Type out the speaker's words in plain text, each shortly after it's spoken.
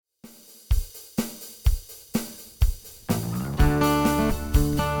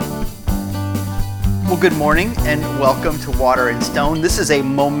Well, good morning and welcome to Water and Stone. This is a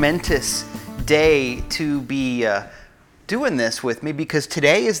momentous day to be doing this with me because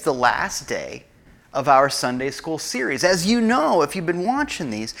today is the last day of our Sunday School series. As you know, if you've been watching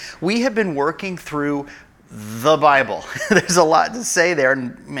these, we have been working through the Bible. There's a lot to say there,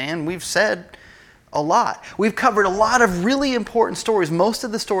 and man, we've said a lot. We've covered a lot of really important stories. Most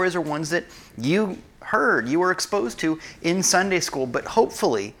of the stories are ones that you heard, you were exposed to in Sunday school, but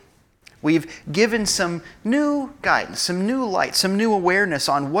hopefully we've given some new guidance, some new light, some new awareness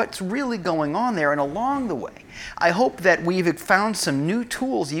on what's really going on there. And along the way, I hope that we've found some new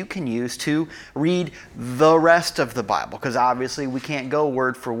tools you can use to read the rest of the Bible, because obviously we can't go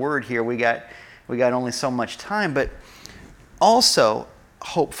word for word here. We got only so much time, but also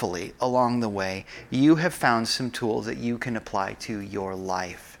hopefully along the way you have found some tools that you can apply to your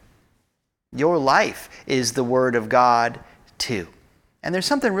life. Your life is the Word of God too. And there's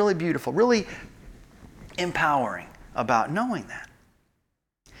something really beautiful, really empowering about knowing that.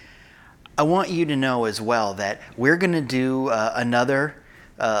 I want you to know as well that we're going to do another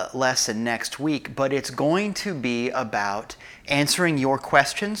lesson next week, but it's going to be about answering your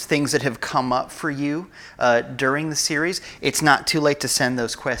questions, things that have come up for you during the series. It's not too late to send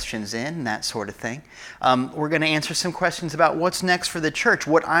those questions in and that sort of thing. We're going to answer some questions about what's next for the church,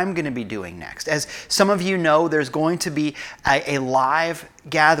 what I'm going to be doing next. As some of you know, there's going to be a live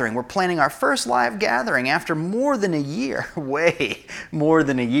gathering. We're planning our first live gathering after more than a year, way more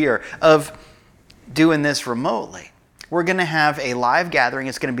than a year of doing this remotely. We're going to have a live gathering.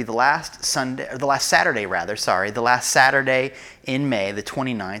 It's going to be the last Saturday in May, the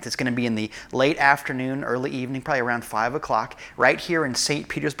 29th. It's going to be in the late afternoon, early evening, probably around 5 o'clock, right here in St.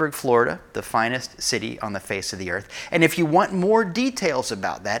 Petersburg, Florida, the finest city on the face of the earth. And if you want more details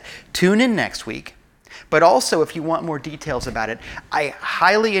about that, tune in next week. But also, if you want more details about it, I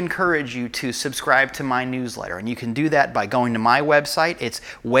highly encourage you to subscribe to my newsletter. And you can do that by going to my website. It's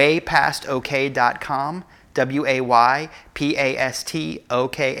waypastokay.com. WAYPASTOKAY,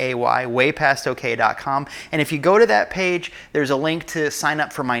 waypastokay.com. And if you go to that page, there's a link to sign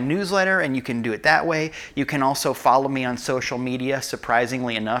up for my newsletter, and you can do it that way. You can also follow me on social media.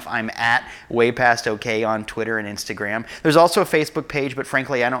 Surprisingly enough, I'm at waypastokay on Twitter and Instagram. There's also a Facebook page, but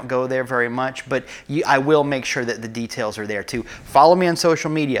frankly, I don't go there very much, but I will make sure that the details are there too. Follow me on social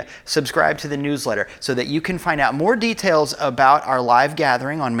media, subscribe to the newsletter so that you can find out more details about our live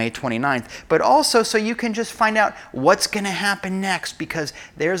gathering on May 29th, but also so you can just find out what's going to happen next, because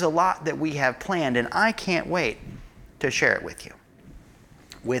there's a lot that we have planned and I can't wait to share it with you.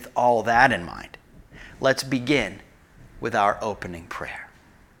 With all that in mind, let's begin with our opening prayer.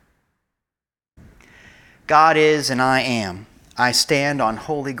 God is and I am. I stand on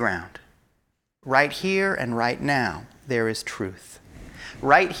holy ground. Right here and right now there is truth.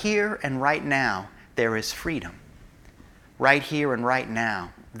 Right here and right now there is freedom. Right here and right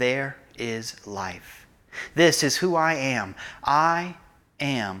now there is life. This is who I am. I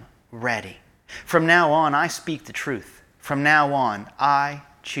am ready. From now on, I speak the truth. From now on, I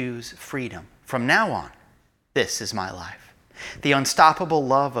choose freedom. From now on, this is my life. The unstoppable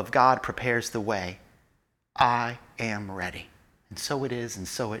love of God prepares the way. I am ready. And so it is, and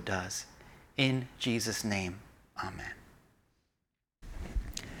so it does. In Jesus' name, amen.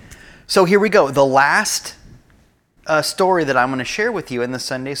 So here we go. The last story that I'm going to share with you in the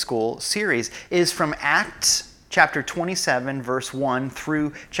Sunday School series is from Acts chapter 27, verse 1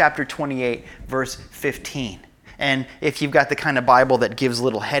 through chapter 28, verse 15. And if you've got the kind of Bible that gives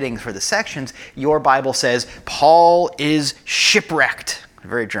little headings for the sections, your Bible says, Paul is shipwrecked.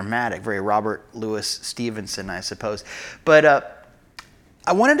 Very dramatic, very Robert Louis Stevenson, I suppose. But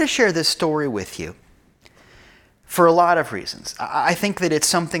I wanted to share this story with you for a lot of reasons. I think that it's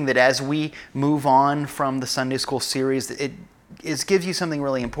something that as we move on from the Sunday School series, it gives you something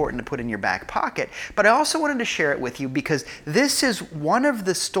really important to put in your back pocket. But I also wanted to share it with you because this is one of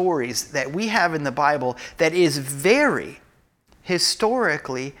the stories that we have in the Bible that is very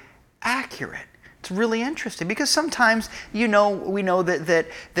historically accurate. It's really interesting because sometimes, we know that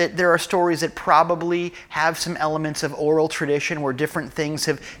there are stories that probably have some elements of oral tradition where different things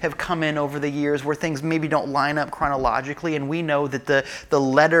have come in over the years, where things maybe don't line up chronologically, and we know that the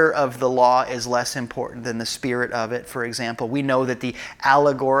letter of the law is less important than the spirit of it, for example. We know that the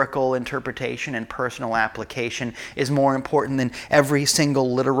allegorical interpretation and personal application is more important than every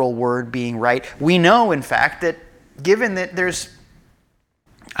single literal word being right. We know, in fact, that given that there's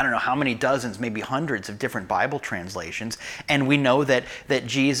I don't know how many dozens, maybe hundreds of different Bible translations. And we know that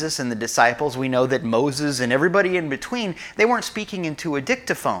Jesus and the disciples, we know that Moses and everybody in between, they weren't speaking into a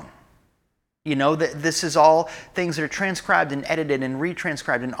dictaphone. You know, that this is all things that are transcribed and edited and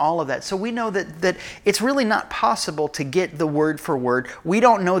retranscribed and all of that. So we know that it's really not possible to get the word for word. We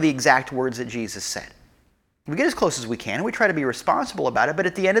don't know the exact words that Jesus said. We get as close as we can, and we try to be responsible about it, but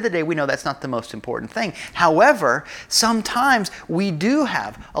at the end of the day, we know that's not the most important thing. However, sometimes we do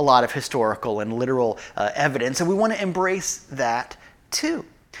have a lot of historical and literal evidence, and we want to embrace that too.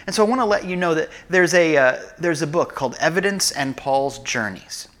 And so I want to let you know that there's a book called Evidence and Paul's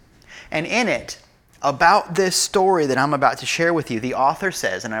Journeys. And in it, about this story that I'm about to share with you, the author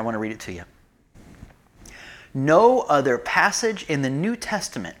says, and I want to read it to you, "No other passage in the New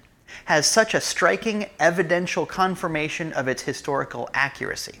Testament has such a striking evidential confirmation of its historical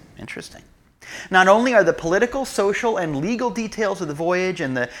accuracy." Interesting. "Not only are the political, social, and legal details of the voyage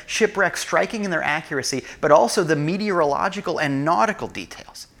and the shipwreck striking in their accuracy, but also the meteorological and nautical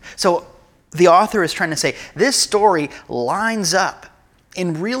details." So the author is trying to say this story lines up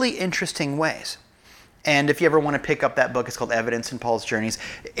in really interesting ways. And if you ever want to pick up that book, it's called Evidence in Paul's Journeys.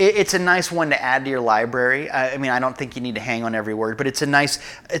 It's a nice one to add to your library. I mean, I don't think you need to hang on every word, but it's a nice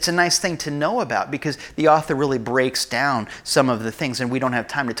thing to know about because the author really breaks down some of the things, and we don't have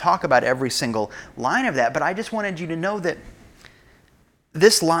time to talk about every single line of that, but I just wanted you to know that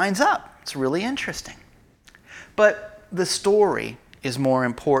this lines up. It's really interesting. But the story is more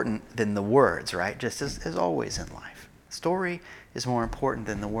important than the words, right? Just as always in life. The story is more important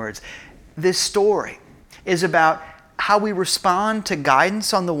than the words. This story is about how we respond to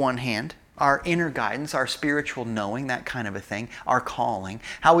guidance on the one hand, our inner guidance, our spiritual knowing, that kind of a thing, our calling,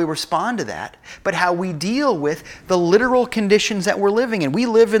 how we respond to that, but how we deal with the literal conditions that we're living in. We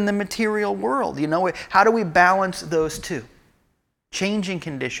live in the material world, you know. How do we balance those two? Changing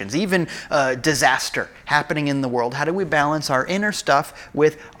conditions, even disaster happening in the world. How do we balance our inner stuff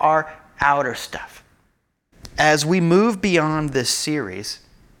with our outer stuff? As we move beyond this series,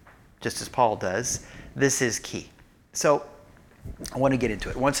 just as Paul does, this is key. So I want to get into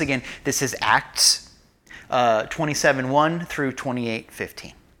it. Once again, this is Acts 27:1 through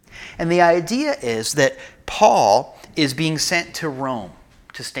 28:15. And the idea is that Paul is being sent to Rome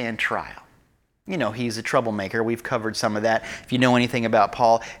to stand trial. You know, he's a troublemaker. We've covered some of that. If you know anything about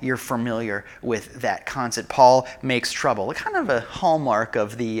Paul, you're familiar with that concept. Paul makes trouble. Kind of a hallmark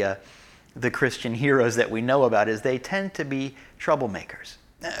of the Christian heroes that we know about is they tend to be troublemakers.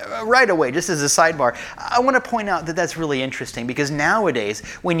 Right away, just as a sidebar, I want to point out that that's really interesting because nowadays,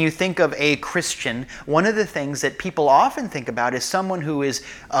 when you think of a Christian, one of the things that people often think about is someone who is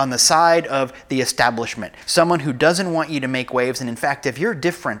on the side of the establishment, someone who doesn't want you to make waves. And in fact, if you're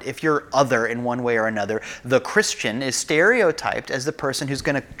different, if you're other in one way or another, the Christian is stereotyped as the person who's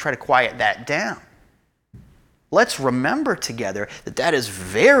going to try to quiet that down. Let's remember together that that is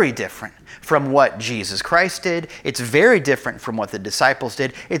very different from what Jesus Christ did. It's very different from what the disciples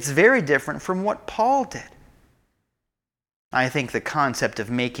did. It's very different from what Paul did. I think the concept of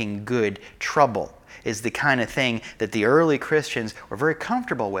making good trouble is the kind of thing that the early Christians were very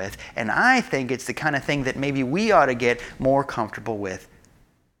comfortable with, and I think it's the kind of thing that maybe we ought to get more comfortable with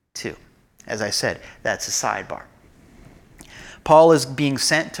too. As I said, that's a sidebar. Paul is being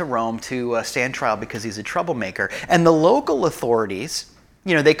sent to Rome to stand trial because he's a troublemaker. And the local authorities,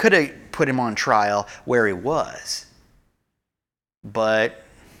 you know, they could have put him on trial where he was. But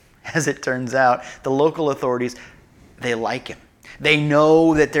as it turns out, the local authorities, they like him. They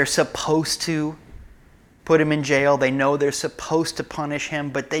know that they're supposed to put him in jail. They know they're supposed to punish him,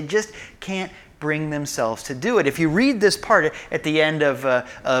 but they just can't bring themselves to do it. If you read this part at the end of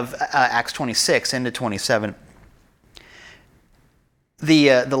Acts 26 into 27,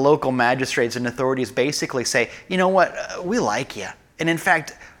 the local magistrates and authorities basically say, you know what, we like you. And in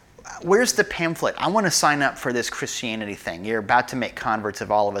fact, where's the pamphlet? I want to sign up for this Christianity thing. You're about to make converts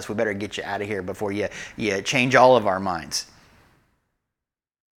of all of us. We better get you out of here before you change all of our minds.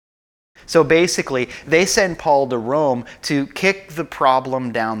 So basically, they send Paul to Rome to kick the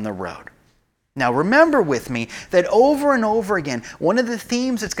problem down the road. Now remember with me that over and over again, one of the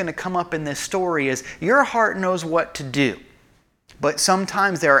themes that's going to come up in this story is your heart knows what to do. But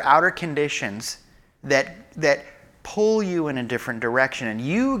sometimes there are outer conditions that pull you in a different direction, and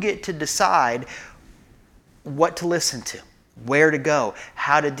you get to decide what to listen to, where to go,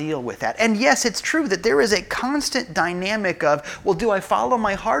 how to deal with that. And yes, it's true that there is a constant dynamic of, well, do I follow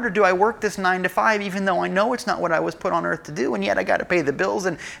my heart or do I work this 9 to 5 even though I know it's not what I was put on earth to do, and yet I got to pay the bills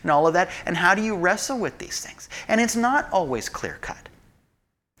and all of that. And how do you wrestle with these things? And it's not always clear-cut.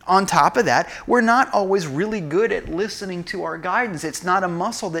 On top of that, we're not always really good at listening to our guidance. It's not a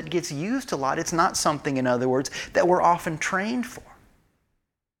muscle that gets used a lot. It's not something, in other words, that we're often trained for.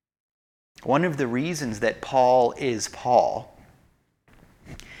 One of the reasons that Paul is Paul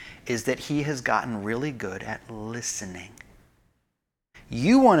is that he has gotten really good at listening.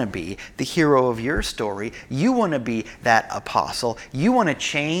 You want to be the hero of your story. You want to be that apostle. You want to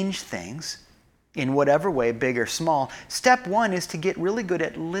change things in whatever way, big or small. Step one is to get really good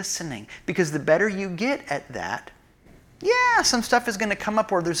at listening, because the better you get at that, some stuff is going to come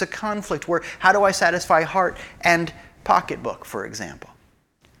up where there's a conflict, where how do I satisfy heart and pocketbook, for example.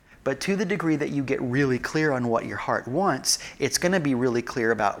 But to the degree that you get really clear on what your heart wants, it's going to be really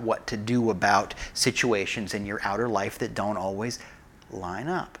clear about what to do about situations in your outer life that don't always line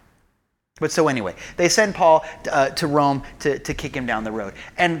up. But so anyway, they send Paul to Rome to kick him down the road.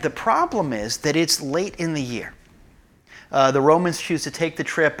 And the problem is that it's late in the year. The Romans choose to take the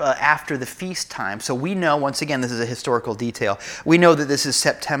trip after the feast time. So we know, once again, this is a historical detail, we know that this is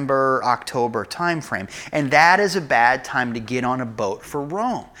September, October time frame. And that is a bad time to get on a boat for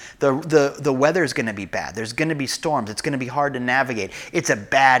Rome. The weather is going to be bad. There's going to be storms. It's going to be hard to navigate. It's a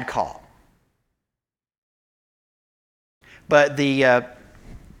bad call. But the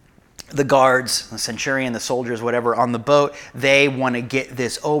guards, the centurion, the soldiers, whatever, on the boat, they want to get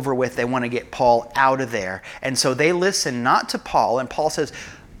this over with. They want to get Paul out of there. And so they listen not to Paul. And Paul says,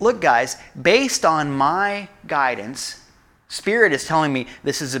 look, guys, based on my guidance, Spirit is telling me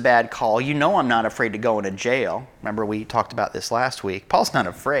this is a bad call. You know I'm not afraid to go into jail. Remember, we talked about this last week. Paul's not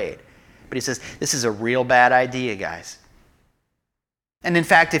afraid. But he says, this is a real bad idea, guys. And in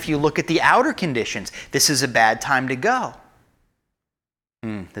fact, if you look at the outer conditions, this is a bad time to go.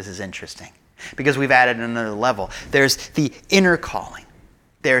 This is interesting, because we've added another level. There's the inner calling.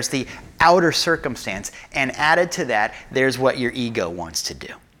 There's the outer circumstance. And added to that, there's what your ego wants to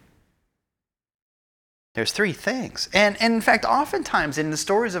do. There's three things. And in fact, oftentimes in the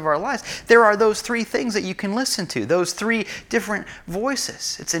stories of our lives, there are those three things that you can listen to, those three different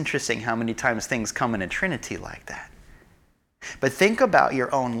voices. It's interesting how many times things come in a trinity like that. But think about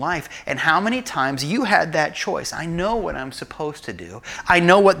your own life and how many times you had that choice. I know what I'm supposed to do. I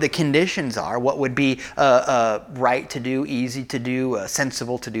know what the conditions are, what would be right to do, easy to do,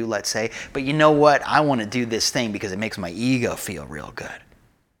 sensible to do, let's say. But you know what? I want to do this thing because it makes my ego feel real good.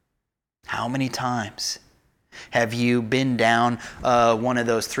 How many times have you been down one of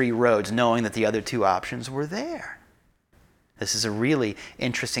those three roads knowing that the other two options were there? This is a really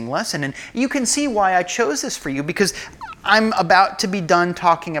interesting lesson. And you can see why I chose this for you, because I'm about to be done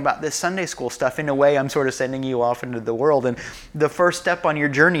talking about this Sunday school stuff. In a way, I'm sort of sending you off into the world. And the first step on your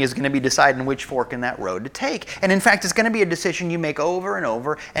journey is going to be deciding which fork in that road to take. And in fact, it's going to be a decision you make over and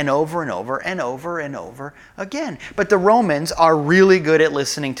over and over and over and over and over again. But the Romans are really good at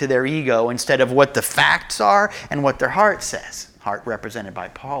listening to their ego instead of what the facts are and what their heart says. Heart represented by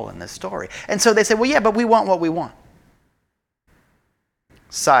Paul in this story. And so they say, well, yeah, but we want what we want.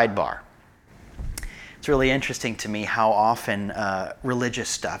 Sidebar. It's really interesting to me how often religious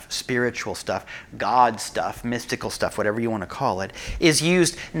stuff, spiritual stuff, God stuff, mystical stuff, whatever you want to call it, is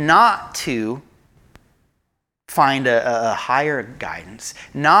used not to find a higher guidance,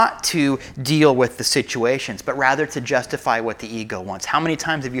 not to deal with the situations, but rather to justify what the ego wants. How many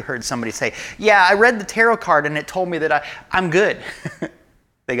times have you heard somebody say, yeah, I read the tarot card and it told me that I'm good.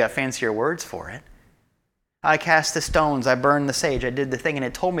 They got fancier words for it. I cast the stones, I burned the sage, I did the thing, and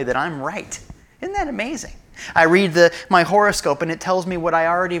it told me that I'm right. Isn't that amazing? I read my horoscope, and it tells me what I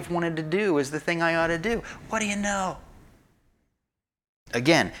already wanted to do is the thing I ought to do. What do you know?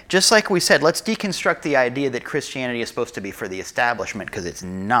 Again, just like we said, let's deconstruct the idea that Christianity is supposed to be for the establishment, because it's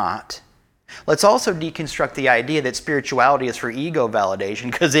not. Let's also deconstruct the idea that spirituality is for ego validation,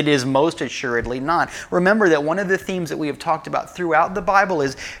 because it is most assuredly not. Remember that one of the themes that we have talked about throughout the Bible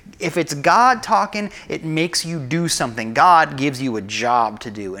is if it's God talking, it makes you do something. God gives you a job to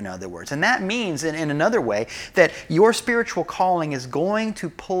do, in other words. And that means, in another way, that your spiritual calling is going to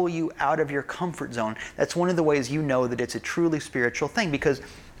pull you out of your comfort zone. That's one of the ways you know that it's a truly spiritual thing, because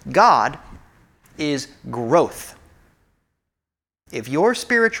God is growth. If your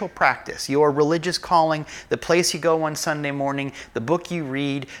spiritual practice, your religious calling, the place you go on Sunday morning, the book you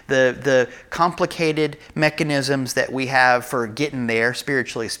read, the complicated mechanisms that we have for getting there,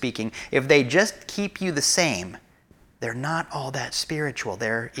 spiritually speaking, if they just keep you the same, they're not all that spiritual.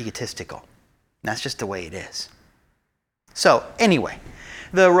 They're egotistical. And that's just the way it is. So, anyway,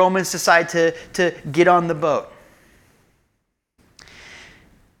 the Romans decide to get on the boat.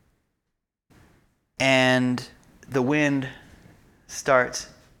 And the wind starts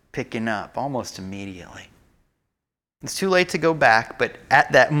picking up almost immediately. It's too late to go back, but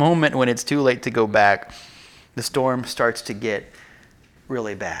at that moment when it's too late to go back, the storm starts to get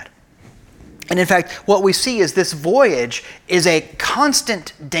really bad. And in fact, what we see is this voyage is a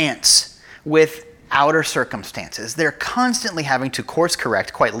constant dance with outer circumstances. They're constantly having to course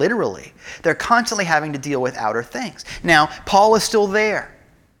correct, quite literally. They're constantly having to deal with outer things. Now, Paul is still there.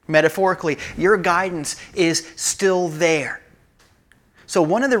 Metaphorically, your guidance is still there. So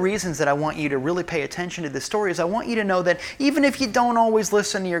one of the reasons that I want you to really pay attention to this story is I want you to know that even if you don't always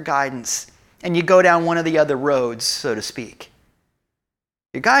listen to your guidance and you go down one of the other roads, so to speak,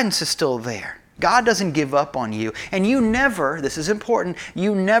 your guidance is still there. God doesn't give up on you. And you never, this is important,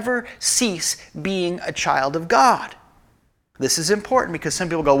 you never cease being a child of God. This is important because some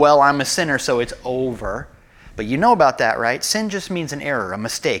people go, well, I'm a sinner, so it's over. But you know about that, right? Sin just means an error, a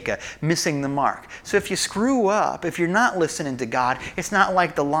mistake, a missing the mark. So if you screw up, if you're not listening to God, it's not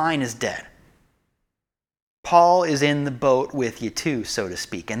like the line is dead. Paul is in the boat with you too, so to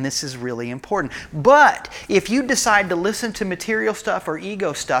speak, and this is really important. But if you decide to listen to material stuff or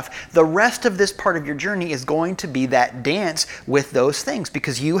ego stuff, the rest of this part of your journey is going to be that dance with those things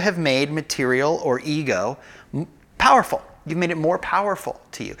because you have made material or ego powerful. You've made it more powerful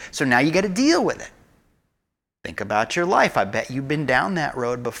to you. So now you got to deal with it. Think about your life. I bet you've been down that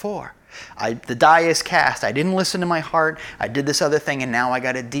road before. The die is cast. I didn't listen to my heart. I did this other thing, and now I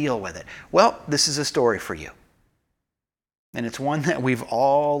got to deal with it. Well, this is a story for you. And it's one that we've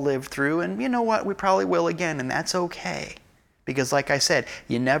all lived through, and you know what? We probably will again, and that's okay. Because like I said,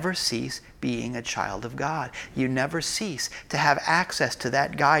 you never cease being a child of God. You never cease to have access to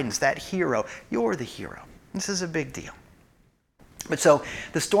that guidance, that hero. You're the hero. This is a big deal. But so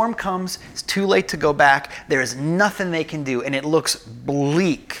the storm comes, it's too late to go back, there is nothing they can do, and it looks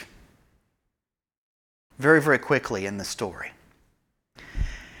bleak very, very quickly in the story.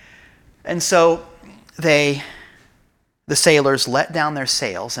 And so the sailors let down their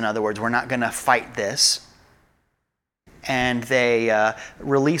sails. In other words, we're not going to fight this. And they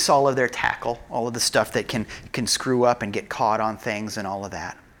release all of their tackle, all of the stuff that can screw up and get caught on things and all of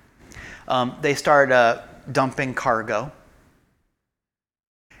that. They start dumping cargo.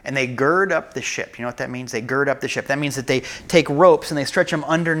 And they gird up the ship. You know what that means? They gird up the ship. That means that they take ropes and they stretch them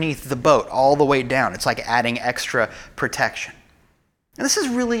underneath the boat all the way down. It's like adding extra protection. And this is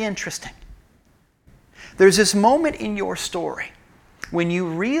really interesting. There's this moment in your story when you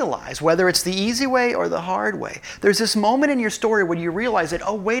realize, whether it's the easy way or the hard way, there's this moment in your story when you realize that,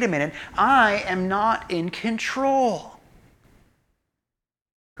 oh, wait a minute, I am not in control.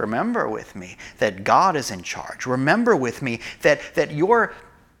 Remember with me that God is in charge. Remember with me that your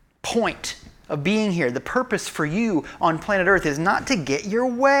point of being here, the purpose for you on planet Earth is not to get your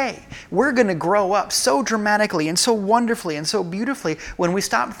way. We're going to grow up so dramatically and so wonderfully and so beautifully when we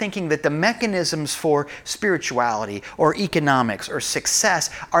stop thinking that the mechanisms for spirituality or economics or success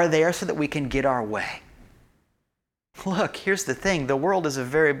are there so that we can get our way. Look, here's the thing. The world is a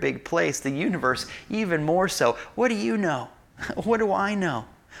very big place. The universe even more so. What do you know? What do I know?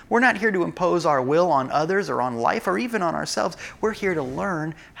 We're not here to impose our will on others or on life or even on ourselves. We're here to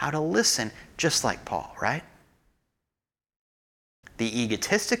learn how to listen, just like Paul, right? The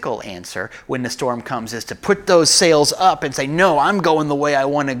egotistical answer when the storm comes is to put those sails up and say, no, I'm going the way I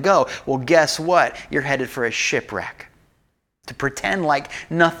want to go. Well, guess what? You're headed for a shipwreck. To pretend like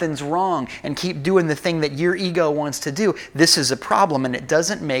nothing's wrong and keep doing the thing that your ego wants to do. This is a problem, and it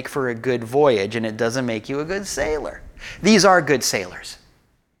doesn't make for a good voyage, and it doesn't make you a good sailor. These are good sailors.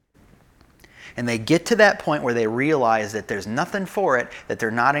 And they get to that point where they realize that there's nothing for it, that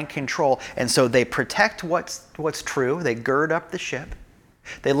they're not in control. And so they protect what's true. They gird up the ship.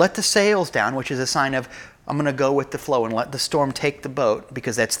 They let the sails down, which is a sign of, I'm going to go with the flow and let the storm take the boat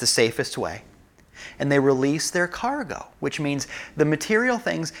because that's the safest way. And they release their cargo, which means the material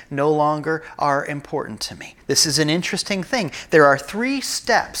things no longer are important to me. This is an interesting thing. There are 3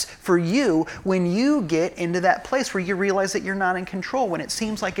 steps for you when you get into that place where you realize that you're not in control, when it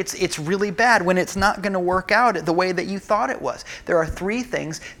seems like it's really bad, when it's not going to work out the way that you thought it was. There are 3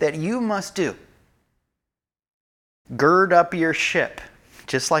 things that you must do. Gird up your ship.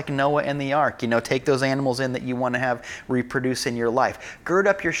 Just like Noah and the ark, take those animals in that you want to have reproduce in your life. Gird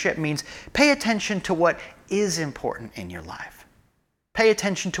up your ship means pay attention to what is important in your life. Pay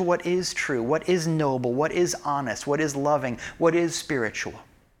attention to what is true, what is noble, what is honest, what is loving, what is spiritual.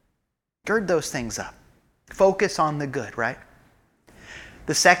 Gird those things up. Focus on the good, right?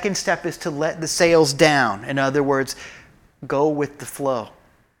 The second step is to let the sails down. In other words, go with the flow.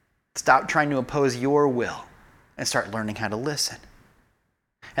 Stop trying to impose your will and start learning how to listen.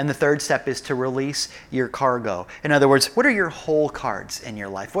 And the third step is to release your cargo. In other words, what are your hole cards in your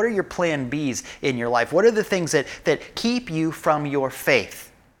life? What are your plan Bs in your life? What are the things that keep you from your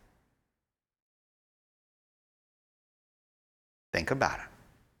faith? Think about it.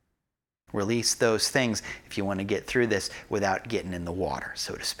 Release those things if you want to get through this without getting in the water,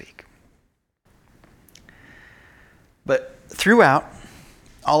 so to speak. But throughout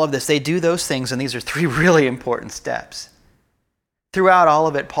all of this, they do those things, and these are 3 really important steps. Throughout all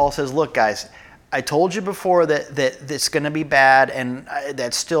of it, Paul says, look, guys, I told you before that it's going to be bad, and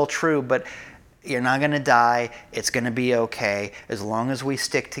that's still true, but you're not going to die. It's going to be okay. As long as we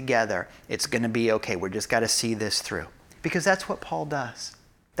stick together, it's going to be okay. We're just got to see this through. Because that's what Paul does.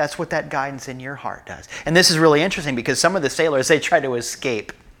 That's what that guidance in your heart does. And this is really interesting because some of the sailors, they try to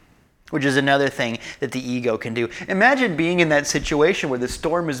escape, which is another thing that the ego can do. Imagine being in that situation where the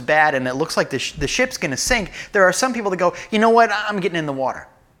storm is bad and it looks like the ship's going to sink. There are some people that go, you know what, I'm getting in the water,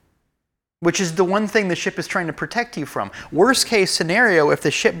 which is the one thing the ship is trying to protect you from. Worst case scenario, if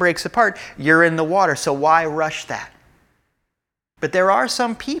the ship breaks apart, you're in the water, so why rush that? But there are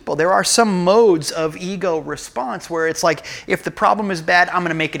some people, there are some modes of ego response where it's like, if the problem is bad, I'm going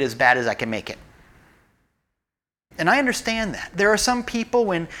to make it as bad as I can make it. And I understand that. There are some people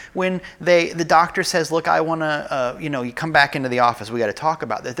when the doctor says, look, I want to, you come back into the office, we got to talk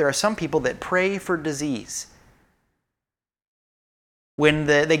about that. There are some people that pray for disease. When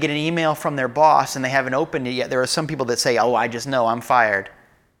they get an email from their boss and they haven't opened it yet, there are some people that say, oh, I just know I'm fired,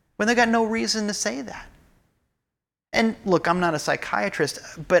 when they got no reason to say that. And look, I'm not a psychiatrist,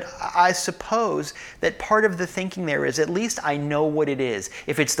 but I suppose that part of the thinking there is, at least I know what it is.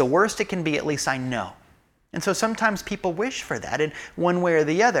 If it's the worst it can be, at least I know. And so sometimes people wish for that in one way or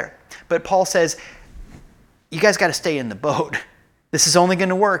the other. But Paul says, you guys got to stay in the boat. This is only going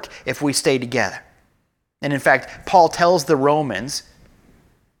to work if we stay together. And in fact, Paul tells the Romans,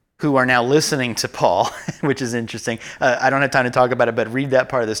 who are now listening to Paul, which is interesting. I don't have time to talk about it, but read that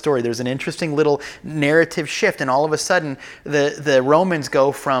part of the story. There's an interesting little narrative shift, and all of a sudden, the Romans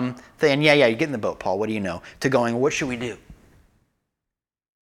go from saying, yeah, you get in the boat, Paul, what do you know, to going, what should we do?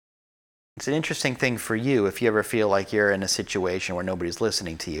 It's an interesting thing for you if you ever feel like you're in a situation where nobody's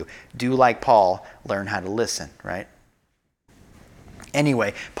listening to you. Do like Paul, learn how to listen, right?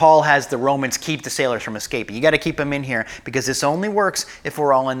 Anyway, Paul has the Romans keep the sailors from escaping. You got to keep them in here because this only works if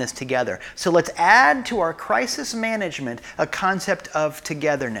we're all in this together. So let's add to our crisis management a concept of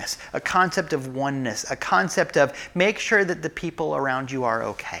togetherness, a concept of oneness, a concept of make sure that the people around you are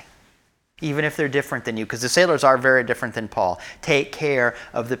okay, even if they're different than you, because the sailors are very different than Paul. Take care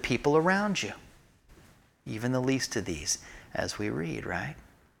of the people around you, even the least of these, as we read, right?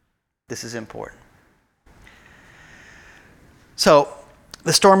 This is important. So,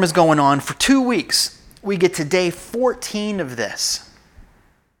 the storm is going on for 2 weeks. We get to day 14 of this.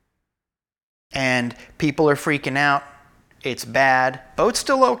 And people are freaking out. It's bad. Boat's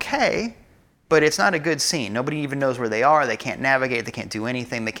still okay, but it's not a good scene. Nobody even knows where they are. They can't navigate. They can't do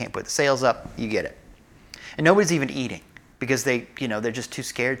anything. They can't put the sails up. You get it. And nobody's even eating because they're just too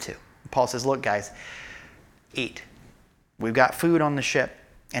scared to. Paul says, look, guys, eat. We've got food on the ship.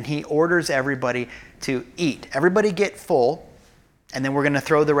 And he orders everybody to eat. Everybody get full. And then we're going to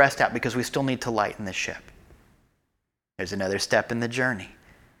throw the rest out because we still need to lighten the ship. There's another step in the journey.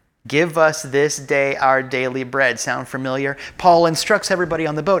 Give us this day our daily bread. Sound familiar? Paul instructs everybody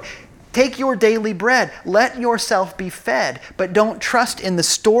on the boat. Take your daily bread. Let yourself be fed. But don't trust in the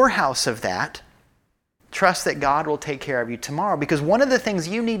storehouse of that. Trust that God will take care of you tomorrow. Because one of the things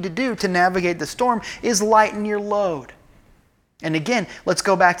you need to do to navigate the storm is lighten your load. And again, let's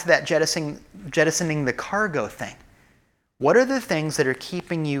go back to that jettisoning the cargo thing. What are the things that are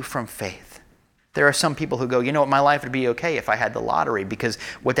keeping you from faith? There are some people who go, you know what, my life would be okay if I had the lottery because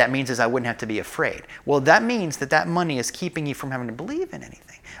what that means is I wouldn't have to be afraid. Well, that means that money is keeping you from having to believe in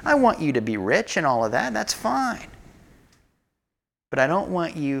anything. I want you to be rich and all of that. That's fine. But I don't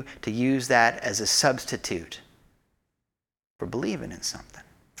want you to use that as a substitute for believing in something,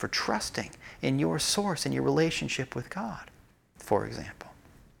 for trusting in your source, in your relationship with God, for example.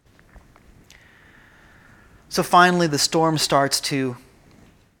 So finally, the storm starts to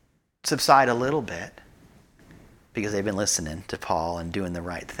subside a little bit because they've been listening to Paul and doing the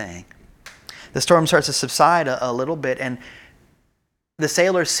right thing. The storm starts to subside a little bit, and the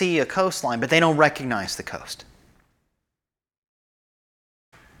sailors see a coastline, but they don't recognize the coast.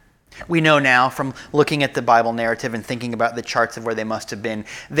 We know now from looking at the Bible narrative and thinking about the charts of where they must have been,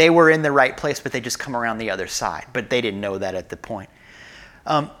 they were in the right place, but they just come around the other side. But they didn't know that at the point.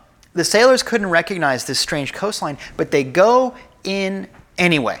 The sailors couldn't recognize this strange coastline, but they go in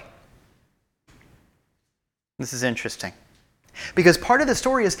anyway. This is interesting. Because part of the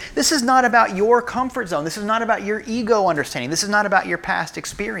story is, this is not about your comfort zone. This is not about your ego understanding. This is not about your past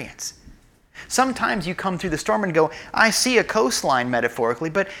experience. Sometimes you come through the storm and go, I see a coastline metaphorically,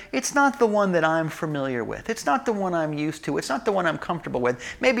 but it's not the one that I'm familiar with. It's not the one I'm used to. It's not the one I'm comfortable with.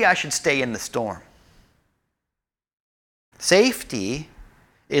 Maybe I should stay in the storm. Safety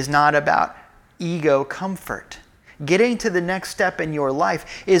is not about ego comfort. getting to the next step in your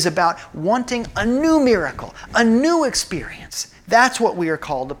life is about wanting a new miracle, a new experience. That's what we are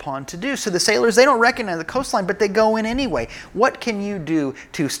called upon to do. So the sailors, they don't recognize the coastline, but they go in anyway. What can you do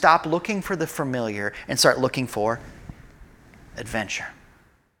to stop looking for the familiar and start looking for adventure?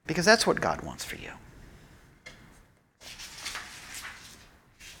 Because that's what God wants for you.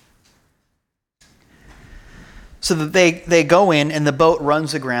 So that they go in and the boat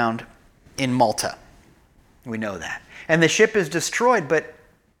runs aground in Malta. We know that. And the ship is destroyed, but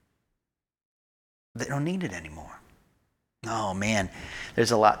they don't need it anymore. Oh man, there's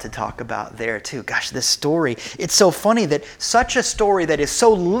a lot to talk about there too. Gosh, this story, it's so funny that such a story that is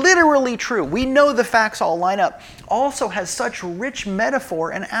so literally true, we know the facts all line up, also has such rich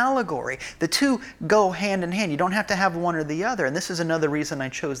metaphor and allegory. The two go hand in hand. You don't have to have one or the other. And this is another reason I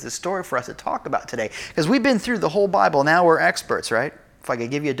chose this story for us to talk about today. Because we've been through the whole Bible. Now we're experts, right? If I could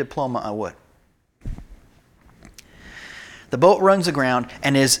give you a diploma, I would. The boat runs aground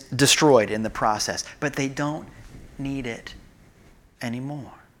and is destroyed in the process. But they don't need it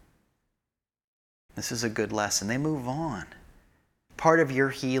anymore. This is a good lesson. They move on. Part of your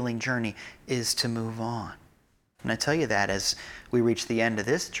healing journey is to move on. And I tell you that as we reach the end of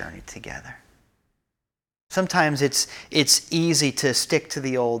this journey together. Sometimes it's easy to stick to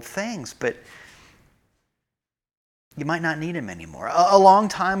the old things, but you might not need them anymore. A long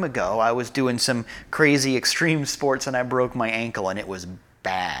time ago, I was doing some crazy extreme sports and I broke my ankle and it was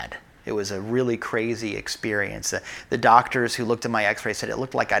bad. It was a really crazy experience. The doctors who looked at my x-ray said it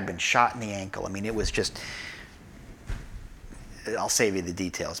looked like I'd been shot in the ankle. I mean, it was just, I'll save you the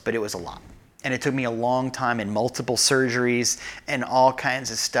details, but it was a lot. And it took me a long time and multiple surgeries and all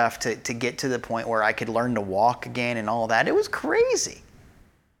kinds of stuff to get to the point where I could learn to walk again and all that. It was crazy.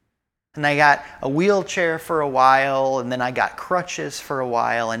 And I got a wheelchair for a while, and then I got crutches for a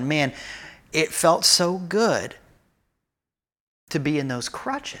while. And man, it felt so good to be in those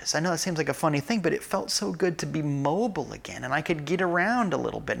crutches. I know that seems like a funny thing, but it felt so good to be mobile again. And I could get around a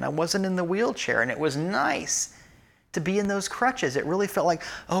little bit, and I wasn't in the wheelchair, and it was nice to be in those crutches. It really felt like,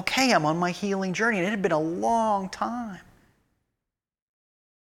 okay, I'm on my healing journey. And it had been a long time.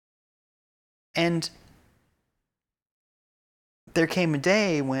 And there came a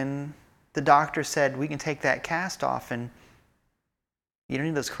day when the doctor said, we can take that cast off and you don't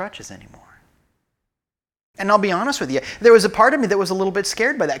need those crutches anymore. And I'll be honest with you, there was a part of me that was a little bit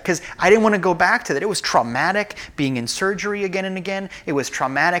scared by that because I didn't want to go back to that. It was traumatic being in surgery again and again. It was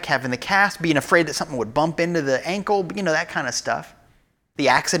traumatic having the cast, being afraid that something would bump into the ankle, you know, that kind of stuff. The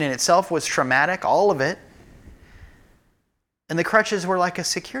accident itself was traumatic, all of it. And the crutches were like a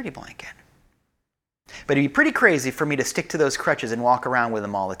security blanket. But it'd be pretty crazy for me to stick to those crutches and walk around with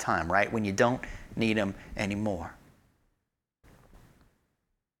them all the time, right? When you don't need them anymore.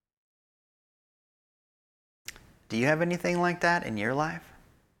 Do you have anything like that in your life?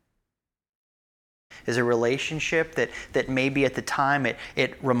 Is a relationship that maybe at the time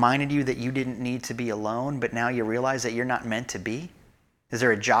it reminded you that you didn't need to be alone, but now you realize that you're not meant to be? Is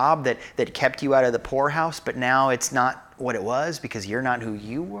there a job that kept you out of the poorhouse, but now it's not what it was because you're not who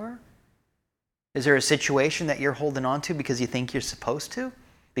you were? Is there a situation that you're holding on to because you think you're supposed to?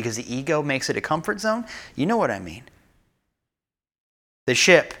 Because the ego makes it a comfort zone? You know what I mean. The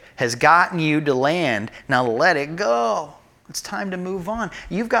ship has gotten you to land. Now let it go. It's time to move on.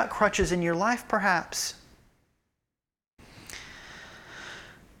 You've got crutches in your life, perhaps.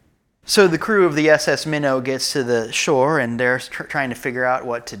 So the crew of the SS Minnow gets to the shore, and they're trying to figure out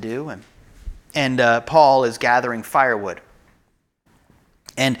what to do. And Paul is gathering firewood.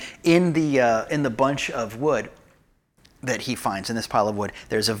 And in the bunch of wood that he finds, in this pile of wood,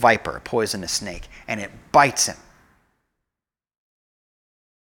 there's a viper, a poisonous snake, and it bites him.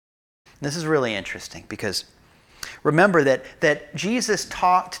 This is really interesting because remember that Jesus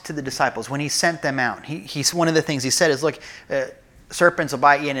talked to the disciples when he sent them out. He's one of the things he said is, look, serpents will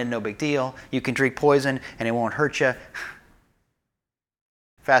bite you and it's no big deal. You can drink poison and it won't hurt you.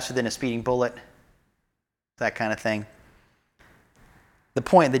 Faster than a speeding bullet. That kind of thing. The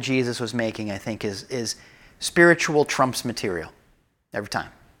point that Jesus was making, I think, is spiritual trumps material every time.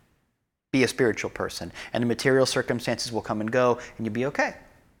 Be a spiritual person, and the material circumstances will come and go, and you'll be okay.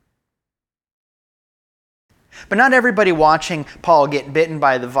 But not everybody watching Paul get bitten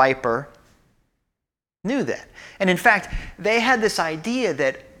by the viper knew that. And in fact, they had this idea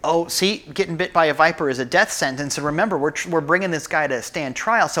that, oh, see, getting bit by a viper is a death sentence, and remember, we're bringing this guy to stand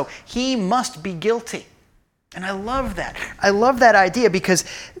trial, so he must be guilty. And I love that. I love that idea because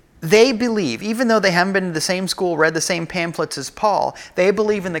they believe, even though they haven't been to the same school, read the same pamphlets as Paul, they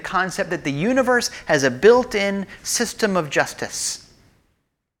believe in the concept that the universe has a built-in system of justice.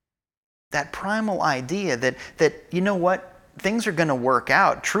 That primal idea that you know what? Things are going to work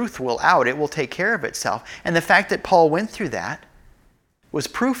out. Truth will out. It will take care of itself. And the fact that Paul went through that was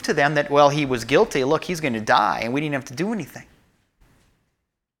proof to them that, well, he was guilty. Look, he's going to die, and we didn't have to do anything.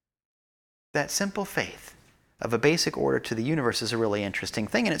 That simple faith of a basic order to the universe is a really interesting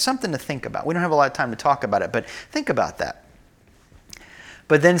thing, and it's something to think about. We don't have a lot of time to talk about it, but think about that.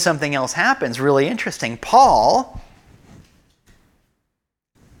 But then something else happens, really interesting. Paul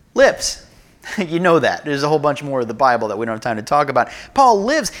lives. You know that. There's a whole bunch more of the Bible that we don't have time to talk about. Paul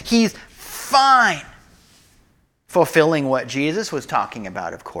lives. He's fine. Fulfilling what Jesus was talking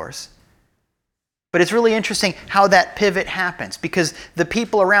about, of course. But it's really interesting how that pivot happens, because the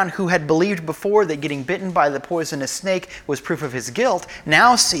people around who had believed before that getting bitten by the poisonous snake was proof of his guilt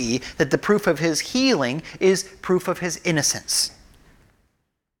now see that the proof of his healing is proof of his innocence.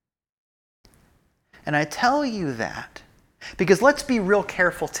 And I tell you that because let's be real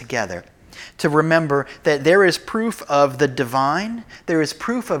careful together to remember that there is proof of the divine, there is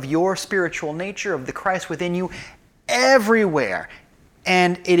proof of your spiritual nature, of the Christ within you, everywhere.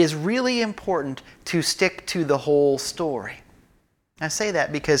 And it is really important to stick to the whole story. I say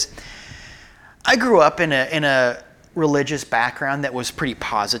that because I grew up in a religious background that was pretty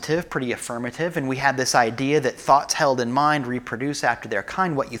positive, pretty affirmative, and we had this idea that thoughts held in mind reproduce after their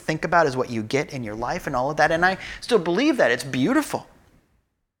kind. What you think about is what you get in your life and all of that, and I still believe that. It's beautiful.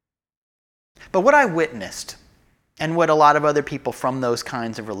 But what I witnessed, and what a lot of other people from those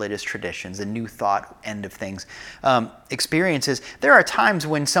kinds of religious traditions, the New Thought end of things, experiences, there are times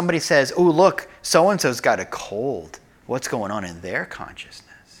when somebody says, oh, look, so-and-so's got a cold. What's going on in their consciousness?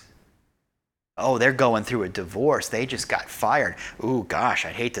 Oh, they're going through a divorce. They just got fired. Ooh, gosh,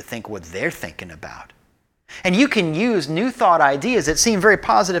 I'd hate to think what they're thinking about. And you can use New Thought ideas that seem very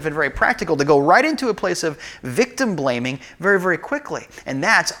positive and very practical to go right into a place of victim blaming very, very quickly. And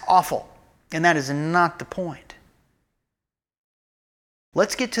that's awful. And that is not the point.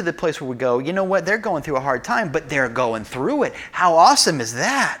 Let's get to the place where we go, you know what, they're going through a hard time, but they're going through it. How awesome is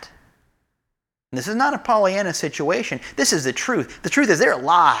that? And this is not a Pollyanna situation. This is the truth. The truth is they're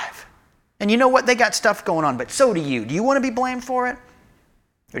alive. And you know what, they got stuff going on, but so do you. Do you want to be blamed for it?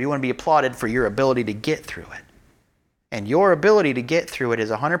 Or do you want to be applauded for your ability to get through it? And your ability to get through it is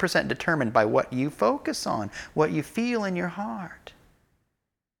 100% determined by what you focus on, what you feel in your heart.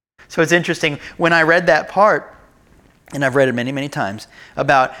 So it's interesting, when I read that part, and I've read it many, many times,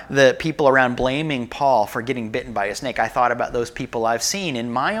 about the people around blaming Paul for getting bitten by a snake, I thought about those people I've seen in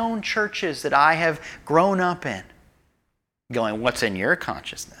my own churches that I have grown up in, going, what's in your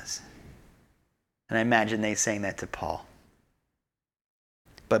consciousness? And I imagine they saying that to Paul.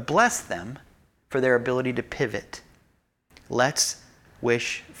 But bless them for their ability to pivot. Let's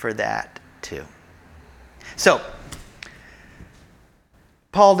wish for that too. So,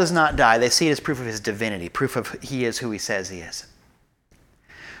 Paul does not die. They see it as proof of his divinity, proof of he is who he says he is.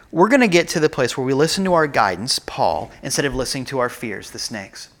 We're going to get to the place where we listen to our guidance, Paul, instead of listening to our fears, the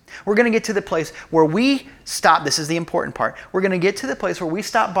snakes. We're going to get to the place where we stop, this is the important part, we're going to get to the place where we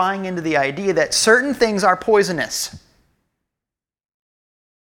stop buying into the idea that certain things are poisonous.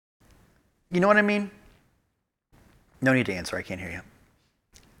 You know what I mean? No need to answer, I can't hear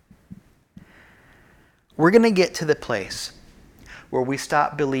you. We're going to get to the place where we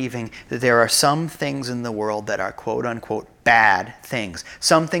stop believing that there are some things in the world that are quote-unquote bad things.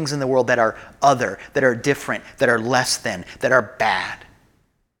 Some things in the world that are other, that are different, that are less than, that are bad.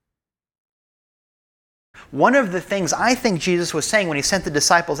 One of the things I think Jesus was saying when he sent the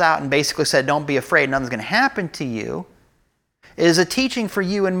disciples out and basically said, don't be afraid, nothing's going to happen to you, is a teaching for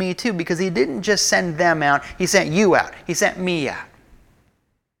you and me too, because he didn't just send them out, he sent you out, he sent me out.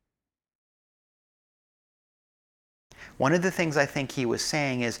 One of the things I think he was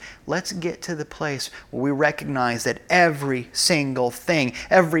saying is, let's get to the place where we recognize that every single thing,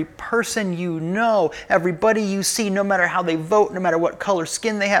 every person you know, everybody you see, no matter how they vote, no matter what color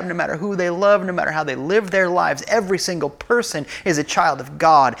skin they have, no matter who they love, no matter how they live their lives, every single person is a child of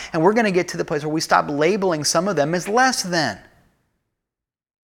God. And we're going to get to the place where we stop labeling some of them as less than.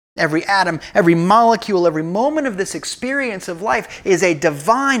 Every atom, every molecule, every moment of this experience of life is a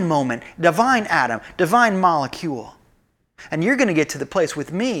divine moment, divine atom, divine molecule. And you're going to get to the place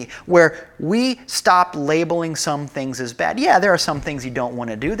with me where we stop labeling some things as bad. Yeah, there are some things you don't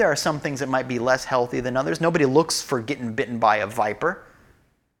want to do. There are some things that might be less healthy than others. Nobody looks for getting bitten by a viper.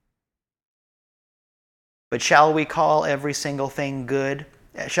 But shall we call every single thing good?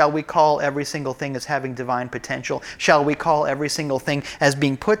 Shall we call every single thing as having divine potential? Shall we call every single thing as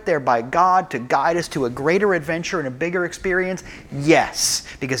being put there by God to guide us to a greater adventure and a bigger experience? Yes,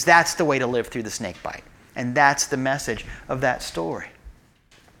 because that's the way to live through the snake bite. And that's the message of that story.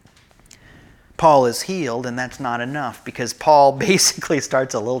 Paul is healed, and that's not enough because Paul basically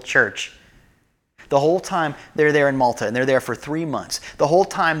starts a little church. The whole time they're there in Malta, and they're there for 3 months. The whole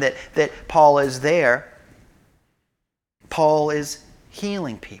time that Paul is there, Paul is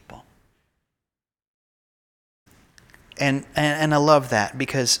healing people. And I love that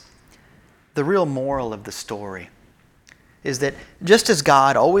because the real moral of the story is that just as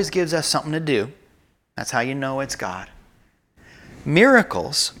God always gives us something to do, that's how you know it's God,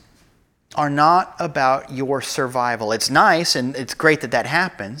 miracles are not about your survival. It's nice and it's great that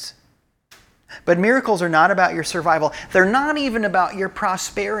happens, but miracles are not about your survival. They're not even about your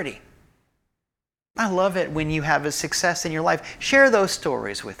prosperity. I love it when you have a success in your life. Share those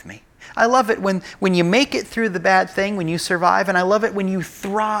stories with me. I love it when you make it through the bad thing, when you survive, and I love it when you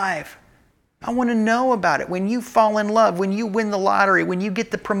thrive. I want to know about it. When you fall in love, when you win the lottery, when you get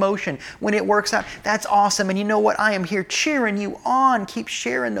the promotion, when it works out, that's awesome. And you know what? I am here cheering you on. Keep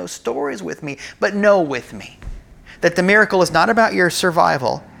sharing those stories with me. But know with me that the miracle is not about your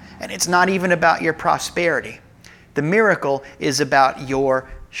survival, and it's not even about your prosperity. The miracle is about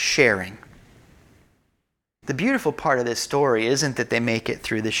your sharing. The beautiful part of this story isn't that they make it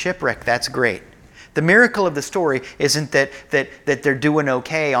through the shipwreck. That's great. The miracle of the story isn't that they're doing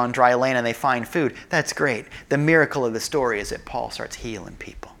okay on dry land and they find food. That's great. The miracle of the story is that Paul starts healing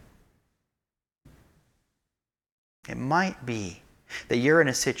people. It might be that you're in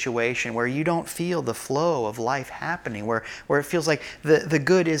a situation where you don't feel the flow of life happening, where it feels like the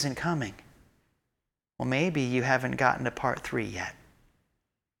good isn't coming. Well, maybe you haven't gotten to part 3 yet.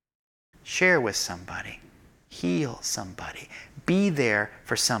 Share with somebody. Heal somebody. Be there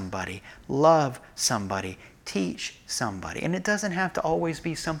for somebody. Love somebody. Teach somebody. And it doesn't have to always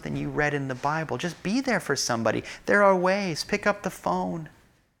be something you read in the Bible. Just be there for somebody. There are ways. Pick up the phone.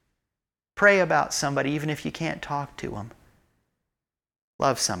 Pray about somebody even if you can't talk to them.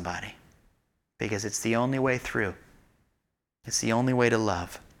 Love somebody because it's the only way through. It's the only way to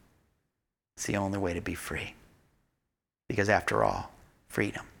love. It's the only way to be free. Because after all,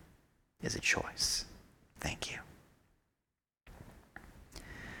 freedom is a choice. Thank you.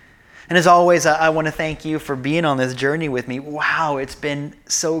 And as always, I want to thank you for being on this journey with me. Wow, it's been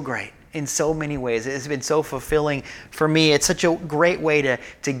so great in so many ways. It's been so fulfilling for me. It's such a great way to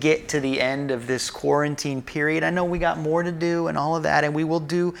get to the end of this quarantine period. I know we got more to do and all of that, and we will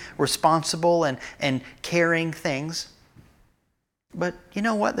do responsible and caring things. But you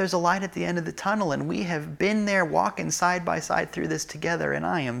know what? There's a light at the end of the tunnel, and we have been there walking side by side through this together, and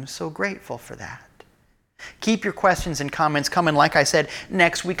I am so grateful for that. Keep your questions and comments coming. Like I said,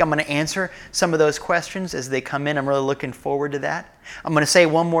 next week I'm going to answer some of those questions as they come in. I'm really looking forward to that. I'm going to say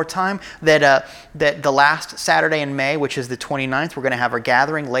one more time that the last Saturday in May, which is the 29th, we're going to have our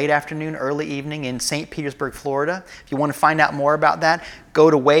gathering late afternoon, early evening in St. Petersburg, Florida. If you want to find out more about that,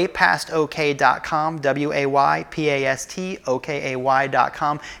 go to waypastok.com,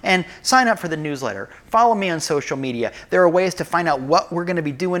 WAYPASTOKAY.com, and sign up for the newsletter. Follow me on social media. There are ways to find out what we're going to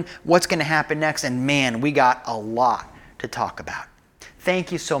be doing, what's going to happen next, and man, we got a lot to talk about.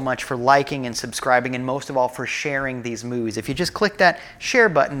 Thank you so much for liking and subscribing, and most of all for sharing these movies. If you just click that share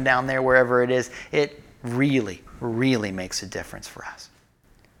button down there, wherever it is, it really, really makes a difference for us.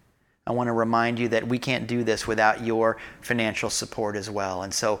 I want to remind you that we can't do this without your financial support as well.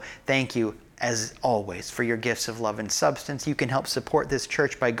 And so thank you, as always, for your gifts of love and substance. You can help support this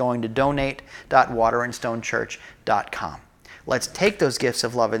church by going to donate.waterandstonechurch.com. Let's take those gifts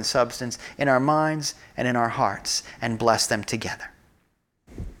of love and substance in our minds and in our hearts and bless them together.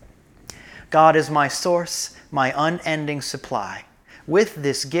 God is my source, my unending supply. With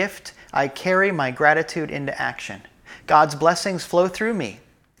this gift, I carry my gratitude into action. God's blessings flow through me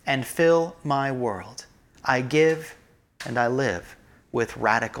and fill my world. I give and I live with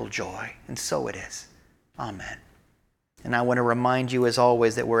radical joy. And so it is. Amen. And I want to remind you, as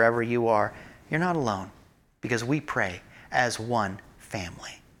always, that wherever you are, you're not alone, because we pray as one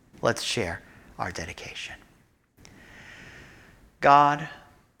family. Let's share our dedication. God,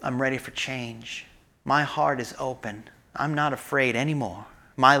 I'm ready for change. My heart is open. I'm not afraid anymore.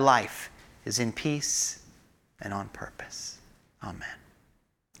 My life is in peace and on purpose. Amen.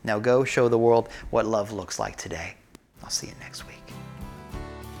 Now go show the world what love looks like today. I'll see you next week.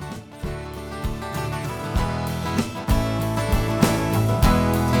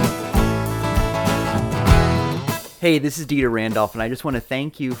 Hey, this is Dieter Randolph, and I just want to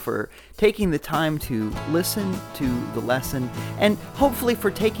thank you for taking the time to listen to the lesson, and hopefully for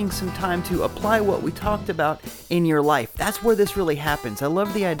taking some time to apply what we talked about in your life. That's where this really happens. I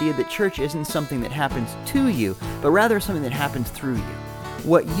love the idea that church isn't something that happens to you, but rather something that happens through you.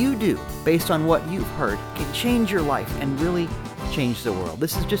 What you do based on what you've heard can change your life and really change the world.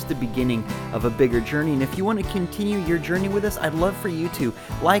 This is just the beginning of a bigger journey, and if you want to continue your journey with us, I'd love for you to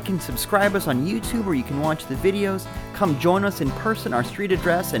like and subscribe us on YouTube, where you can watch the videos. Come join us in person. Our street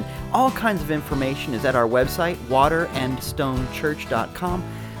address and all kinds of information is at our website, waterandstonechurch.com.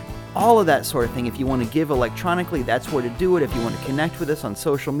 All of that sort of thing. If you want to give electronically, that's where to do it. If you want to connect with us on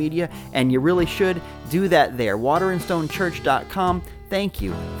social media, and you really should, do that there, waterandstonechurch.com. Thank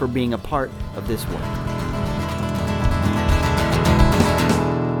you for being a part of this work.